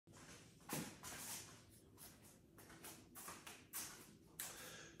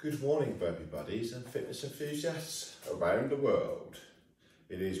Good morning, Burpee buddies and fitness enthusiasts around the world.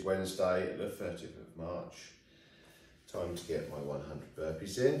 It is Wednesday, the 30th of March. Time to get my 100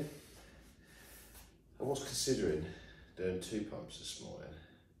 burpees in. I was considering doing 2 pumps this morning,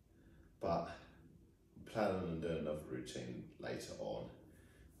 but I'm planning on doing another routine later on,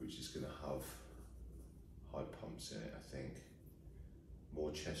 which is going to have high pumps in it, I think.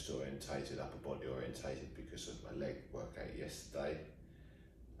 More chest orientated, upper body orientated because of my leg workout yesterday.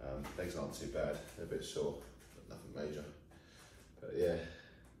 Legs aren't too bad, they're a bit sore, but nothing major. But yeah,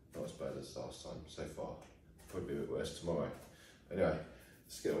 not as bad as last time so far. Probably be a bit worse tomorrow. Anyway,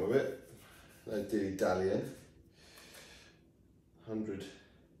 let's get on with it. No dilly dallying. 100.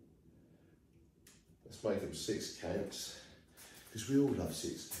 Let's make them 6 counts, because we all love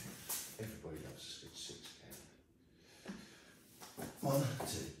 6 counts. Everybody loves a good 6 count. 1,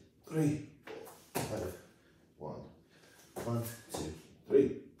 2, 3, 4, 5. 1, 1, 2, 3,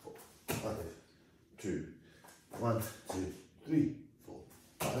 4, 5. 2, 1, 2, 3, 4,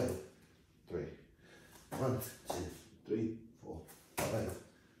 5. 3, 1, 2, 3, 4, 5.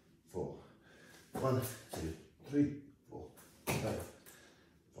 4, 1, 2, 3, 4, 5.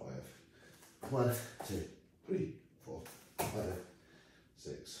 5, 1, 2, 3, 4, 5.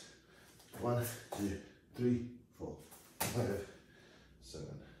 6, 1, 2, 3, 4, 5. 7,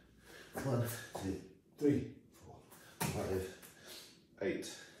 1, 2, 3, 4, 5. 8,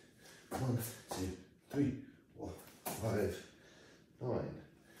 1, 2, 3, 4, 5. 9,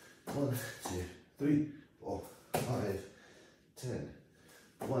 1, 2, 3, 4, 5. 10,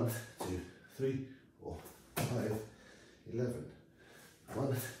 1, 2, 3, 4, 5. 11,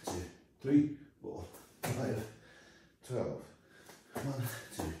 1, 2, 3, 4, 5. 12, 1,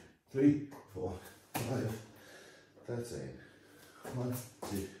 2, 3, 4, 5. 13, 1,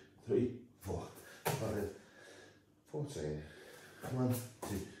 2, 3, 4, 5. 14, 1,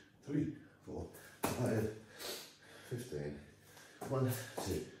 2, 3, 4, 5. 15, 1,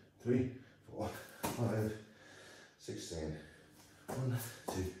 2, 3, 4, 5. 16, 1,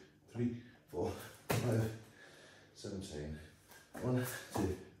 2, 3, 4, 5. 17, 1,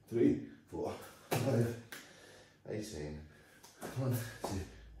 2, 3, 4, 5. 18, 1, 2,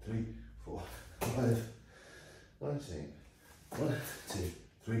 3, 4, 5. 19, 1, 2,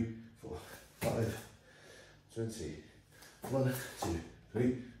 3, 4, 5. 20, 1, 2,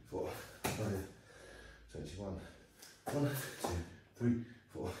 3, 4, 5. 21, 1, 2, 3,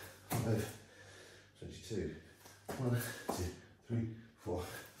 4, 5. 22, 1, 2, 3, 4,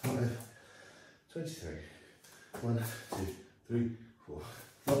 5. 23, 1, 2, 3, 4,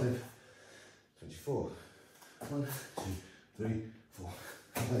 5. 24, 1, 2, 3, 4,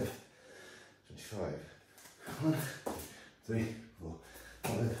 5. 25, 1, 2, 3, 4,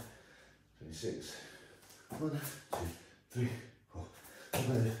 5. 26, 1, 2, 3, 4,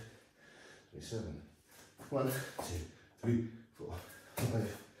 5. 27, 1, 2, 3, 4, 5.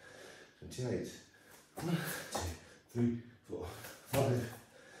 28, 1, 2, 3, 4, 5.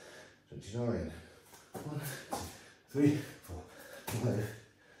 29, 1, 2, 3, 4, 5.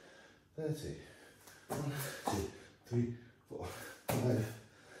 30, 1, 2, 3, 4, 5.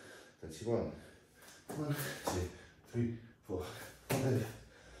 31, 1, 2, 3, 4, 5.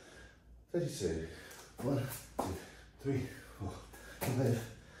 32, 1, 2, 3, 4, 5.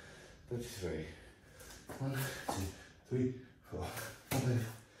 33, 1, 2, 3, 4, 5.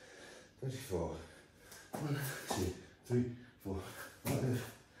 34, 1, 2, 3, 4, 5.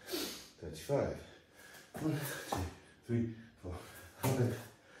 35, 1, 2, 3, 4, 5.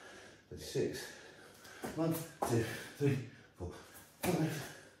 36, 1, 2, 3, 4, 5.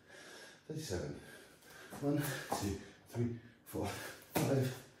 37, 1, 2, 3, 4,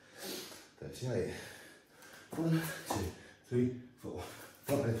 5. 38, 1, 2, 3, 4,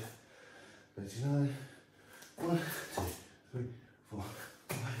 5. 39, 1, 2, 3, 4,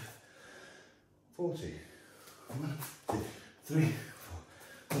 5. 40, 1, 2, 3,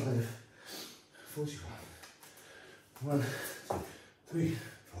 4, 5. 41, 1, 2, 3,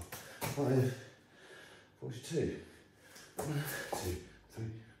 4, 5. 42, 1, 2, 3,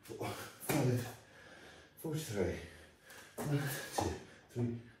 4, 5. 43, 1, 2,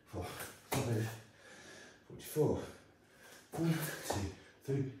 3, 4, 5. 44, 1, 2,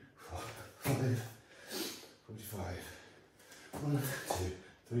 3, 4, 5. 45, 1, 2,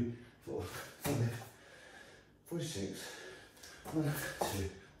 3, 4, 5. 46, 1, 2,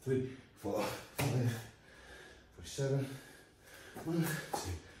 3, 4, 5. 47, 1,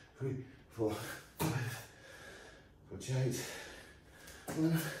 2, 3, 4, 5. 48,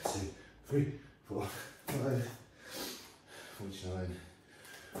 1, 2, 3, 4, 5. 49,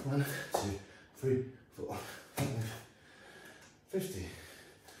 1, 2, 3, 4, 5. 50,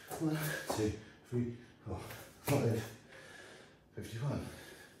 1, 2, 3, 4, 5. 51.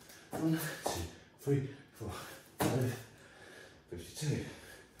 1, 2, 3, 4, 5. 52.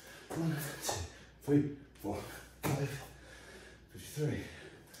 1, 2, 3, 4, 5. 53.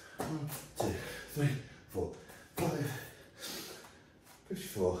 1, 2, 3, 4, 5.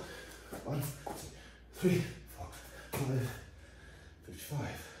 54. 1, 2, 3, 4, 5. 55.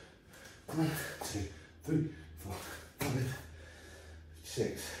 1, 2, 3, 4, 5.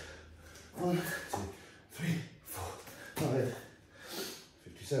 56. 1, 2, 3, 4, 5.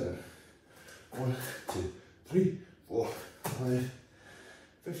 57. 1, 2, 3, 4, 5.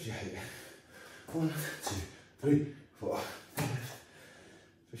 58. 1, 2, 3, 4, 5.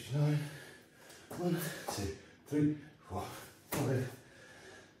 59. 1, 2, 3, 4, 5.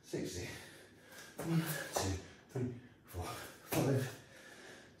 60. 1, 2, 3, 4, 5.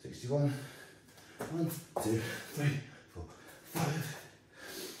 61. 1, 2, 3, 4, 5.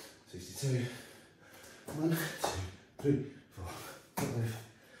 62. 1, 2, 3, 4, 5.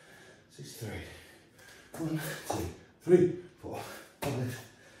 63. 1, 2, 3, 4, 5.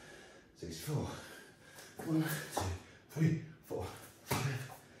 64. 1, 2, 3, 4, 5.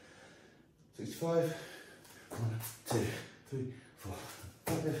 65. 1, 2, 3, 4,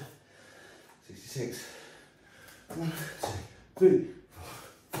 5. 66. 1, 2, 3, 4,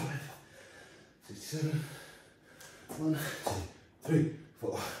 5. 67. 1, 2, 3,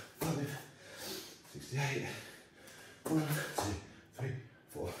 4, 5. 68. 1, 2, 3,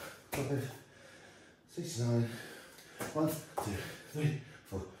 4, 5. 69. 1, 2, 3,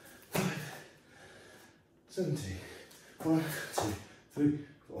 4, 5. 70. 1, 2, 3,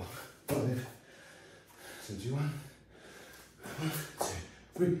 4, 5. 71. 1, 2,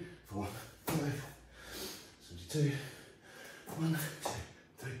 3, 4, 5. 72. 1, 2,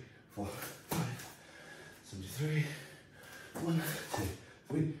 3, 4, 5. 73. 1, 2,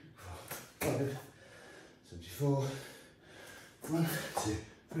 3, 4, 5. 74. 1, 2,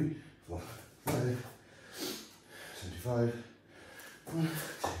 3, 4, 5. 75. 1,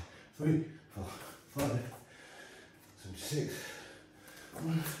 2, 3, 4, 5. 76.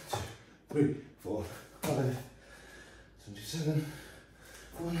 1, 2, 3, 4, 5. 77.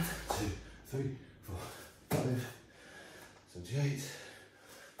 1, 2, 3, 4, 5. 78.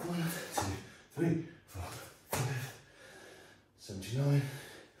 1, 2, 3, 4, 5. 79.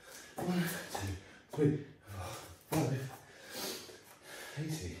 1, 2, 3, 4, 5.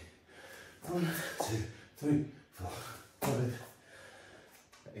 80. 1, 2, 3, 4, 5.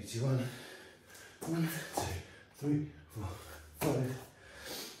 81. 1, 2, 3, 4, 5.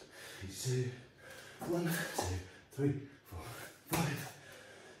 82. 1, 2, 3, 4, 5.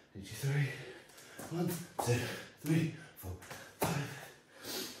 83. 1, 2, 3, 4, 5.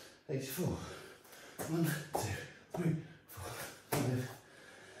 84. 1, 2, 3, 4, 5.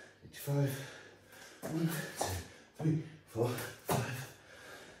 85. 1, 2, 3, 4, 5.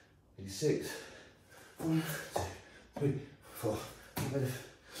 86. 1, 2, 3, 4, 5.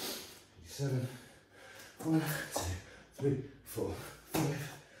 87. 1, 2, 3, 4, 5.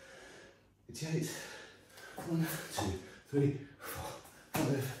 88. 1, 2, 3, 4, 5.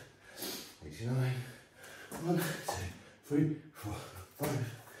 89. 1, 2, 3, 4, 5.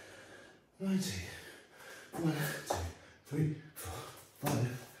 90. 1, 2, 3, 4, 5.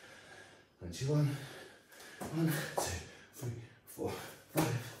 91. 1, 2, 3, 4, 5.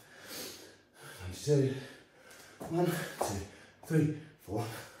 92. 1, 2, 3, 4,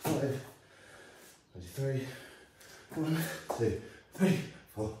 5. 93. 1, 2, 3,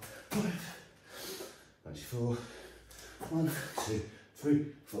 4, 5. 94. 1, 2,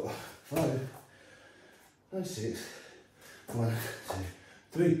 3, 4, 5. 96. 1, 2,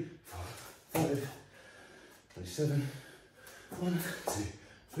 3, 4, 5. 97. 1, 2,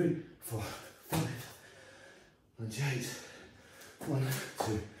 3, 4, 5. 98. 1,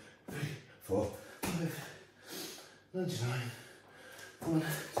 2, 3, 4, 5. 99. 1,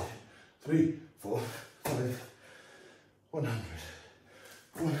 2, 3, 4, 5. 100.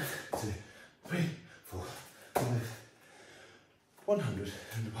 1, 2, 3, 4, 5. 101.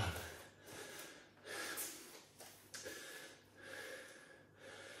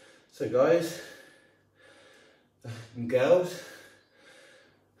 So guys and girls,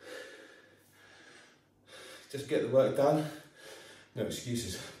 just get the work done. No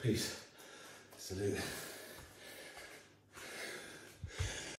excuses. Peace. Salute.